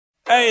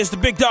Hey, it's the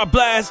Big Dog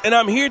Blast, and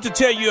I'm here to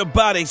tell you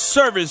about a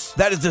service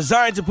that is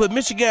designed to put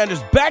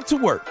Michiganders back to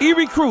work.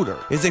 ERecruiter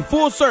is a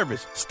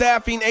full-service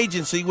staffing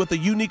agency with a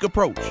unique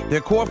approach.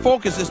 Their core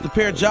focus is to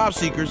pair job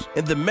seekers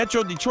in the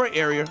Metro Detroit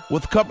area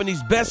with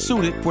companies best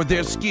suited for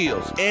their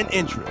skills and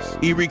interests.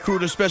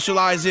 ERecruiter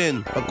specializes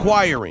in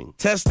acquiring,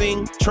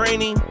 testing,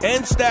 training,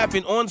 and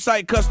staffing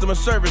on-site customer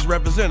service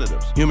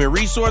representatives, human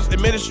resource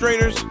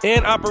administrators,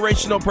 and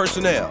operational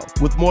personnel.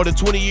 With more than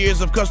 20 years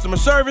of customer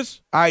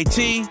service,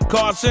 IT,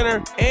 call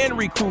center, and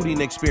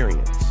recruiting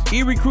experience.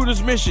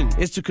 ERecruiter's mission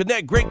is to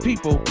connect great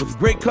people with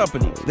great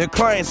companies. Their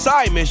client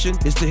side mission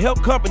is to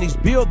help companies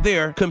build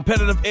their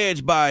competitive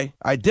edge by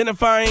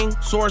identifying,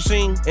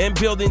 sourcing, and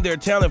building their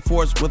talent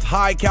force with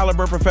high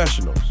caliber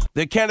professionals.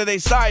 Their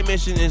candidate side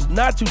mission is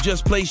not to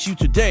just place you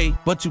today,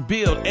 but to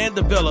build and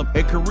develop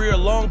a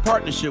career-long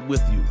partnership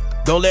with you.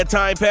 Don't let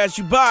time pass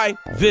you by.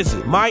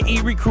 Visit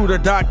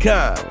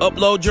myerecruiter.com.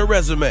 Upload your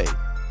resume,